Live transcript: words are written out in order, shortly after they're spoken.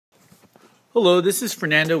Hello, this is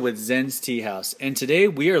Fernando with Zen's Tea House, and today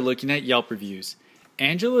we are looking at Yelp reviews.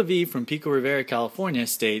 Angela V from Pico Rivera California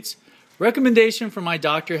states, "Recommendation from my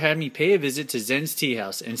doctor had me pay a visit to Zen's Tea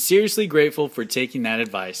House and seriously grateful for taking that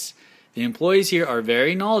advice. The employees here are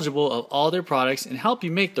very knowledgeable of all their products and help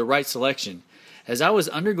you make the right selection. As I was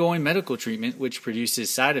undergoing medical treatment which produces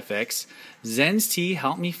side effects, Zen's Tea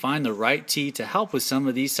helped me find the right tea to help with some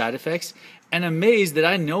of these side effects and amazed that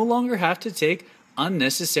I no longer have to take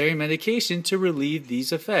unnecessary medication to relieve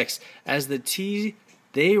these effects, as the tea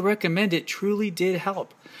they recommended truly did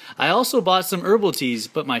help. I also bought some herbal teas,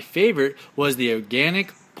 but my favorite was the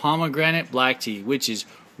organic pomegranate black tea, which is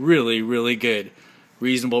really good.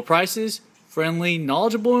 Reasonable prices, friendly,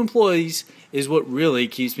 knowledgeable employees is what really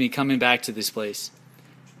keeps me coming back to this place."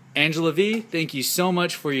 Angela V, thank you so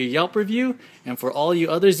much for your Yelp review, and for all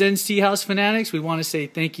you other Zen's Tea House fanatics, we want to say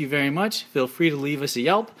thank you very much. Feel free to leave us a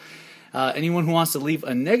Yelp. Anyone who wants to leave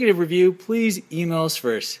a negative review, please email us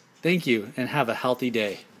first. Thank you, and have a healthy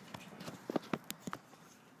day.